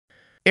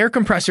Air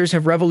compressors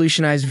have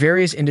revolutionized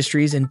various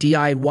industries and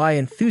DIY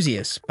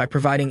enthusiasts by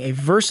providing a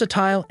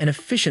versatile and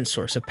efficient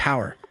source of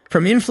power.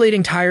 From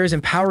inflating tires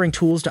and powering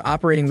tools to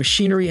operating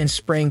machinery and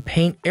spraying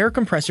paint, air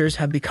compressors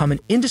have become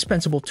an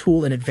indispensable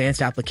tool in advanced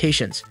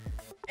applications.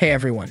 Hey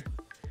everyone!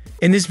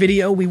 In this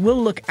video, we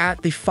will look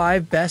at the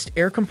 5 best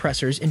air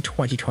compressors in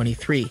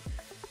 2023.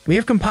 We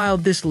have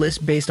compiled this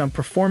list based on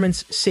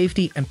performance,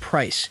 safety, and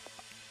price.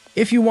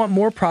 If you want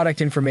more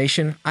product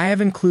information, I have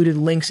included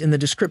links in the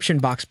description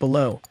box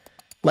below.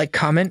 Like,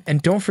 comment,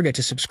 and don't forget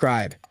to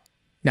subscribe.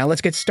 Now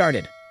let's get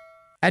started.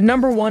 At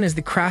number 1 is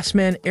the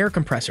CRAFTSMAN Air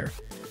Compressor.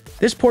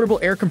 This portable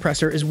air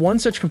compressor is one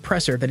such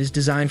compressor that is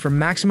designed for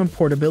maximum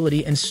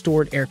portability and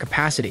stored air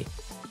capacity.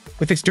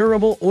 With its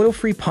durable,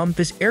 oil-free pump,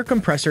 this air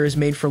compressor is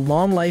made for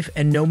long life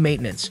and no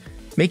maintenance,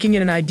 making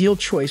it an ideal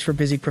choice for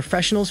busy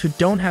professionals who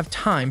don't have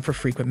time for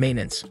frequent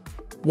maintenance.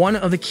 One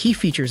of the key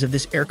features of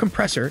this air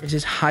compressor is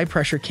its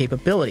high-pressure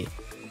capability.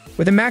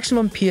 With a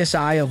maximum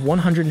PSI of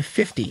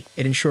 150,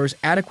 it ensures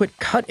adequate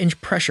cut-inch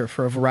pressure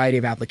for a variety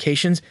of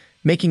applications,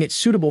 making it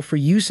suitable for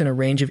use in a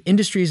range of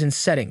industries and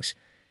settings.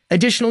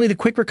 Additionally, the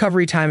quick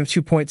recovery time of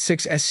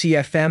 2.6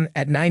 SCFM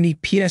at 90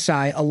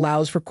 PSI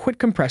allows for quick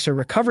compressor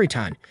recovery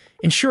time,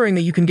 ensuring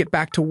that you can get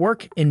back to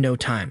work in no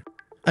time.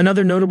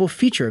 Another notable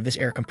feature of this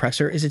air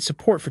compressor is its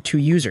support for 2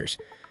 users.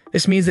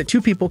 This means that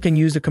 2 people can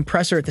use the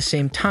compressor at the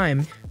same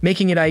time,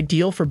 making it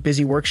ideal for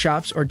busy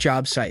workshops or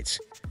job sites.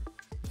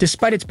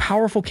 Despite its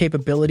powerful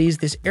capabilities,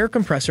 this air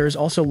compressor is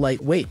also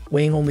lightweight,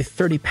 weighing only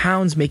 30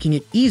 pounds, making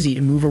it easy to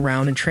move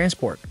around and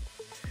transport.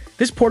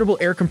 This portable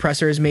air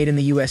compressor is made in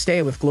the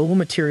USA with global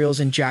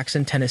materials in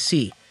Jackson,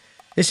 Tennessee.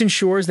 This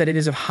ensures that it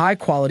is of high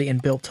quality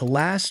and built to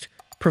last,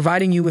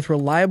 providing you with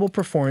reliable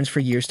performance for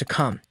years to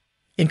come.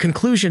 In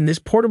conclusion, this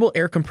portable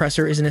air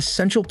compressor is an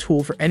essential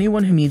tool for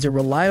anyone who needs a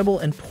reliable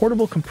and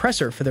portable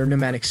compressor for their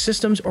pneumatic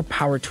systems or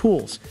power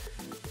tools.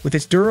 With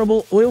its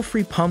durable,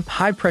 oil-free pump,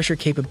 high-pressure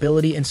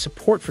capability, and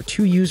support for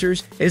 2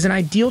 users, it is an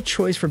ideal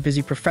choice for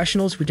busy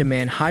professionals who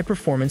demand high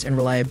performance and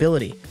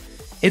reliability.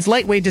 Its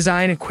lightweight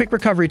design and quick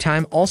recovery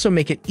time also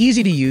make it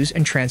easy to use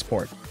and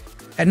transport.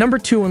 At number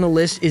 2 on the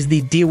list is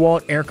the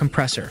DEWALT Air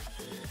Compressor.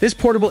 This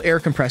portable air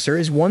compressor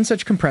is one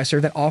such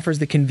compressor that offers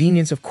the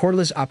convenience of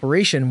cordless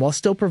operation while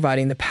still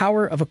providing the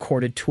power of a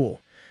corded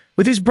tool.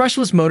 With its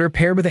brushless motor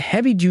paired with a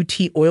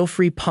heavy-duty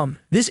oil-free pump,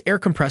 this air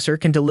compressor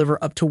can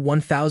deliver up to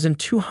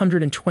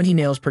 1,220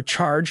 nails per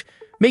charge,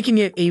 making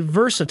it a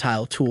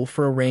versatile tool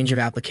for a range of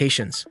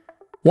applications.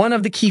 One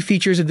of the key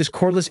features of this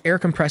cordless air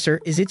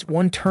compressor is its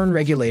one-turn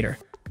regulator,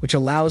 which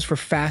allows for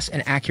fast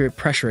and accurate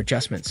pressure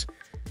adjustments.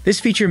 This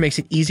feature makes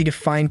it easy to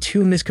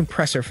fine-tune this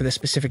compressor for the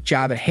specific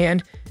job at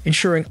hand,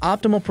 ensuring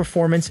optimal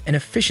performance and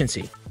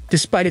efficiency.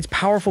 Despite its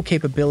powerful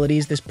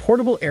capabilities, this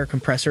portable air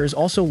compressor is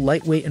also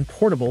lightweight and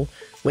portable,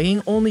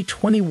 weighing only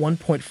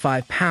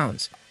 21.5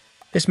 pounds.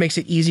 This makes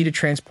it easy to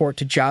transport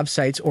to job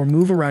sites or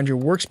move around your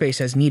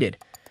workspace as needed.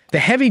 The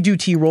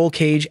heavy-duty roll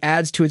cage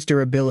adds to its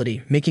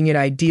durability, making it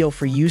ideal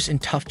for use in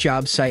tough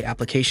job site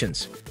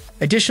applications.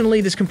 Additionally,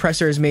 this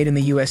compressor is made in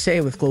the USA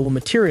with global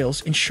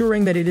materials,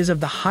 ensuring that it is of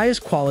the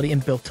highest quality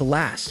and built to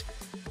last.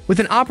 With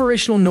an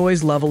operational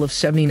noise level of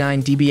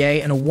 79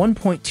 dBA and a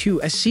 1.2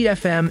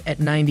 SCFM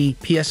at 90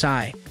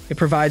 PSI, it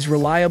provides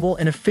reliable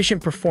and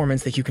efficient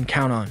performance that you can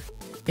count on.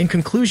 In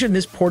conclusion,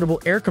 this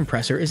portable air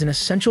compressor is an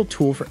essential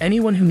tool for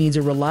anyone who needs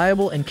a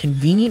reliable and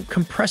convenient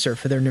compressor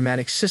for their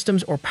pneumatic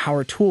systems or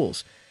power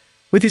tools.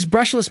 With its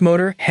brushless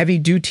motor,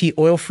 heavy-duty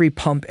oil-free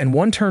pump, and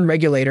one-turn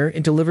regulator,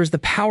 it delivers the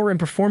power and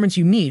performance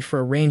you need for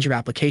a range of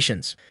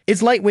applications.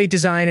 Its lightweight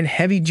design and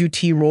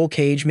heavy-duty roll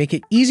cage make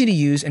it easy to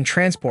use and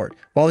transport,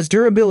 while its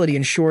durability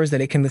ensures that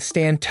it can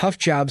withstand tough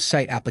job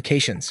site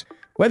applications.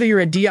 Whether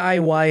you're a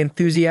DIY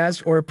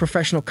enthusiast or a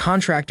professional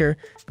contractor,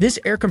 this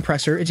air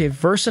compressor is a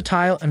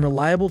versatile and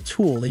reliable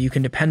tool that you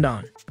can depend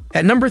on.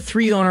 At number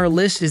 3 on our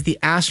list is the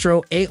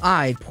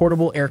AstroAI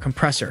Portable Air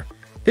Compressor.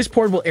 This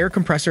portable air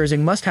compressor is a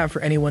must-have for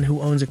anyone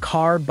who owns a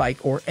car, bike,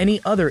 or any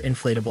other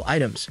inflatable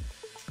items.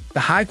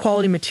 The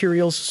high-quality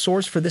materials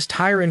sourced for this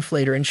tire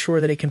inflator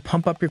ensure that it can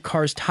pump up your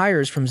car's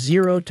tires from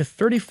 0 to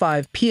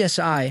 35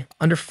 PSI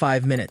under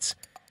 5 minutes.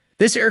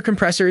 This air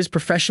compressor is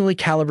professionally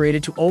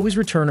calibrated to always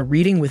return a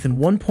reading within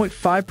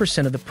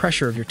 1.5% of the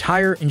pressure of your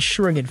tire,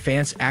 ensuring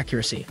advanced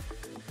accuracy.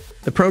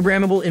 The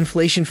programmable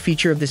inflation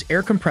feature of this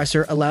air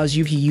compressor allows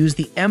you to use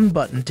the M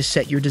button to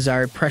set your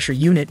desired pressure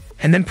unit,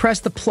 and then press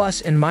the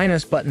plus and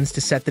minus buttons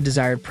to set the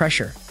desired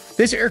pressure.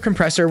 This air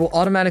compressor will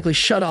automatically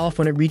shut off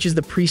when it reaches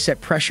the preset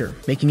pressure,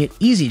 making it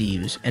easy to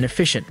use and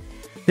efficient.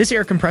 This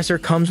air compressor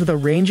comes with a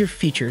range of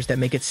features that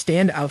make it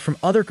stand out from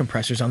other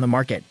compressors on the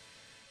market.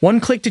 One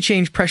click to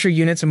change pressure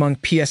units among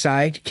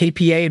PSI,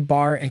 kPa,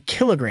 bar, and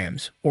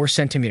kilograms or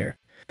centimeter.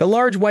 The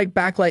large white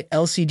backlight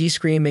LCD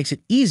screen makes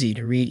it easy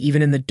to read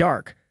even in the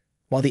dark,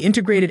 while the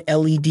integrated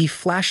LED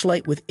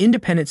flashlight with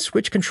independent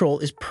switch control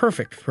is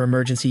perfect for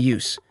emergency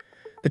use.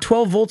 The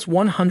 12 volts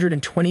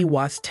 120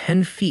 watts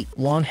 10 feet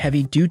long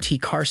heavy-duty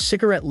car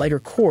cigarette lighter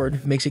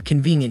cord makes it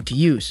convenient to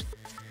use.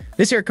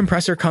 This air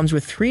compressor comes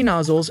with 3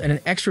 nozzles and an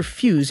extra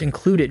fuse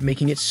included,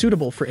 making it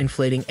suitable for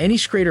inflating any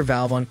scrader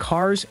valve on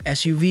cars,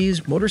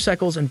 SUVs,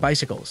 motorcycles, and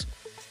bicycles.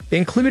 The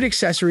included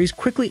accessories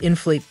quickly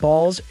inflate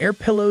balls, air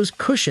pillows,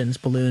 cushions,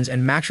 balloons,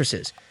 and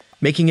mattresses,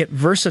 making it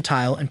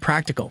versatile and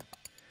practical.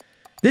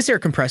 This air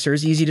compressor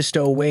is easy to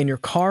stow away in your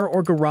car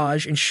or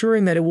garage,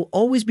 ensuring that it will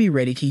always be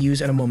ready to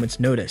use at a moment's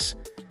notice.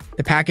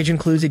 The package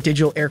includes a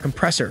digital air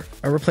compressor,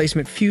 a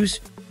replacement fuse,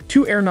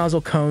 2 air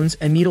nozzle cones,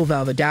 a needle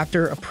valve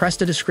adapter, a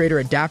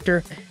press-to-discrader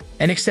adapter,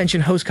 an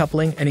extension hose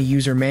coupling, and a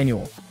user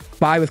manual.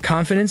 Buy with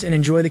confidence and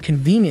enjoy the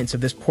convenience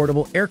of this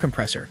portable air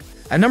compressor.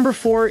 At number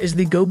 4 is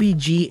the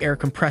Gobege Air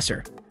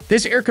Compressor.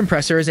 This air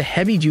compressor is a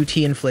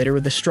heavy-duty inflator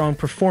with a strong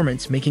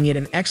performance, making it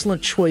an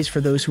excellent choice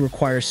for those who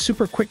require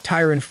super quick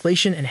tire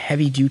inflation and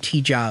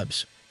heavy-duty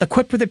jobs.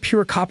 Equipped with a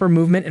pure copper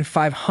movement and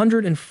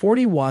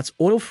 540 watts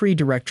oil-free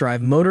direct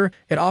drive motor,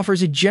 it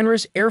offers a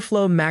generous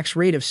airflow max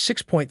rate of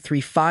 6.35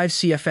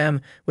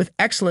 CFM with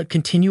excellent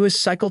continuous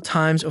cycle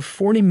times of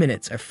 40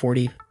 minutes at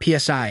 40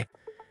 psi.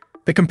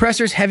 The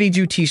compressor's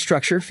heavy-duty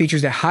structure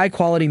features a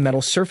high-quality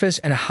metal surface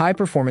and a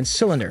high-performance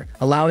cylinder,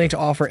 allowing it to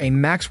offer a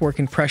max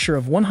working pressure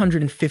of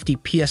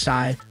 150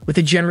 psi with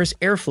a generous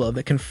airflow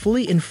that can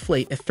fully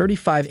inflate a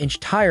 35-inch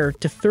tire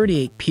to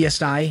 38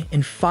 psi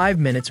in 5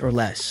 minutes or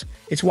less.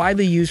 It's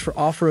widely used for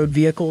off-road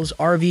vehicles,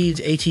 RVs,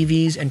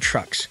 ATVs, and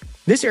trucks.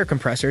 This air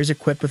compressor is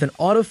equipped with an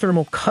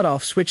autothermal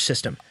cutoff switch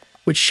system,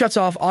 which shuts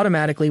off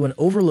automatically when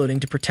overloading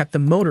to protect the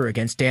motor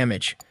against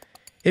damage.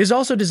 It is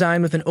also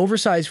designed with an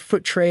oversized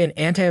foot tray and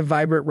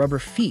anti-vibrate rubber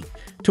feet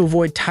to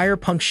avoid tire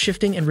pump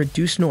shifting and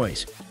reduce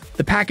noise.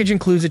 The package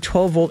includes a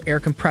 12-volt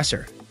air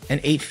compressor, an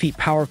 8-feet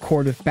power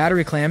cord with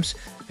battery clamps,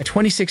 a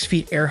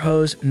 26-feet air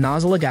hose,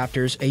 nozzle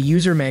adapters, a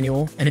user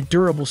manual, and a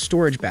durable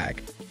storage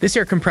bag. This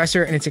air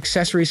compressor and its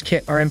accessories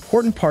kit are an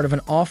important part of an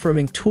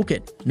off-roading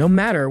toolkit, no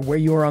matter where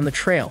you are on the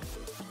trail.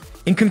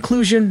 In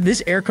conclusion,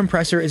 this air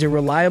compressor is a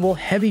reliable,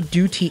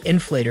 heavy-duty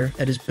inflator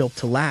that is built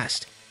to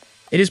last.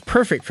 It is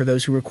perfect for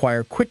those who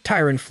require quick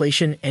tire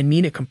inflation and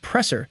need a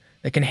compressor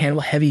that can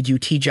handle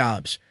heavy-duty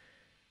jobs.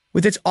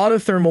 With its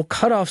autothermal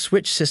cutoff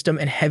switch system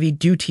and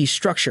heavy-duty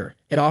structure,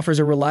 it offers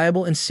a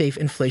reliable and safe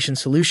inflation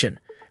solution.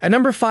 At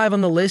number 5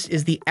 on the list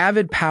is the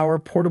AVID Power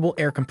Portable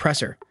Air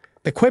Compressor.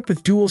 Equipped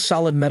with dual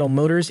solid metal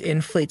motors, it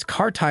inflates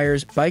car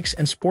tires, bikes,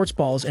 and sports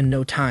balls in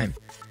no time.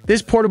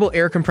 This portable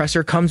air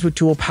compressor comes with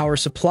dual power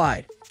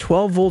supply,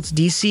 12 volts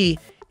DC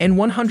and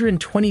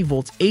 120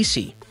 volts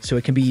AC, so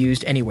it can be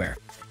used anywhere.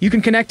 You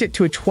can connect it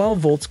to a 12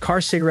 volts car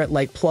cigarette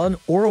light plug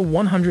or a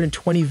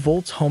 120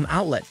 volts home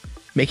outlet,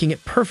 making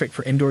it perfect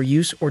for indoor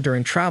use or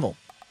during travel.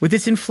 With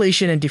its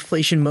inflation and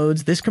deflation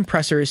modes, this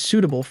compressor is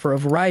suitable for a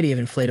variety of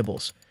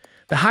inflatables.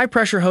 The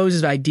high-pressure hose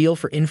is ideal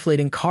for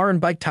inflating car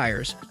and bike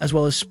tires, as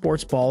well as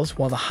sports balls,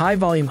 while the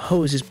high-volume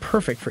hose is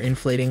perfect for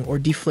inflating or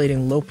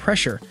deflating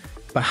low-pressure,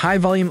 but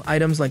high-volume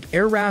items like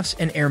air rafts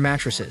and air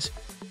mattresses.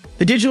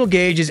 The digital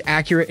gauge is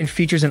accurate and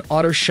features an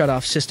auto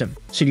shut-off system,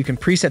 so you can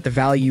preset the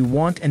value you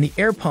want and the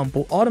air pump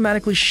will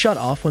automatically shut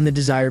off when the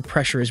desired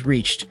pressure is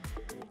reached.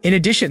 In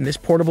addition, this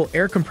portable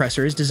air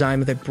compressor is designed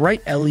with a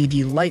bright LED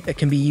light that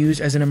can be used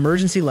as an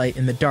emergency light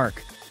in the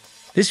dark.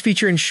 This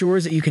feature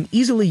ensures that you can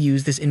easily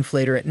use this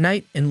inflator at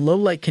night in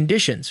low-light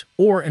conditions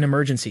or in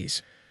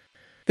emergencies.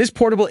 This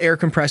portable air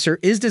compressor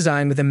is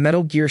designed with a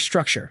metal gear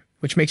structure,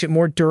 which makes it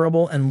more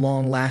durable and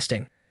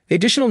long-lasting. The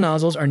additional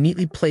nozzles are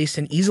neatly placed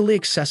and easily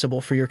accessible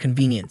for your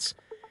convenience.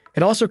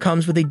 It also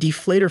comes with a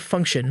deflator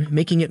function,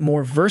 making it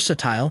more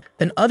versatile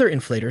than other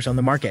inflators on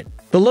the market.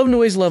 The low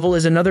noise level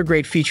is another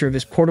great feature of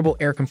this portable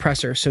air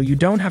compressor, so you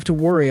don't have to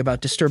worry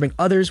about disturbing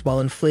others while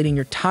inflating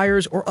your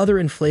tires or other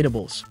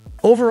inflatables.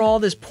 Overall,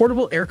 this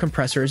portable air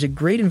compressor is a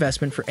great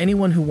investment for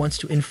anyone who wants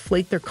to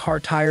inflate their car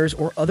tires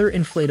or other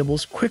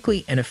inflatables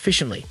quickly and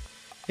efficiently.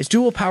 Its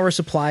dual power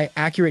supply,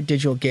 accurate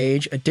digital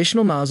gauge,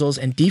 additional nozzles,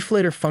 and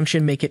deflator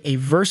function make it a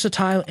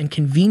versatile and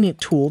convenient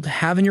tool to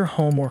have in your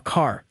home or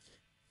car.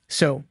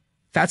 So,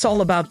 that's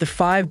all about the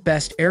 5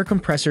 best air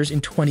compressors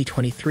in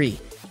 2023.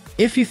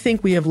 If you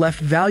think we have left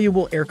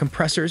valuable air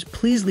compressors,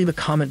 please leave a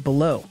comment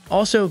below.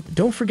 Also,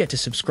 don't forget to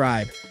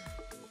subscribe.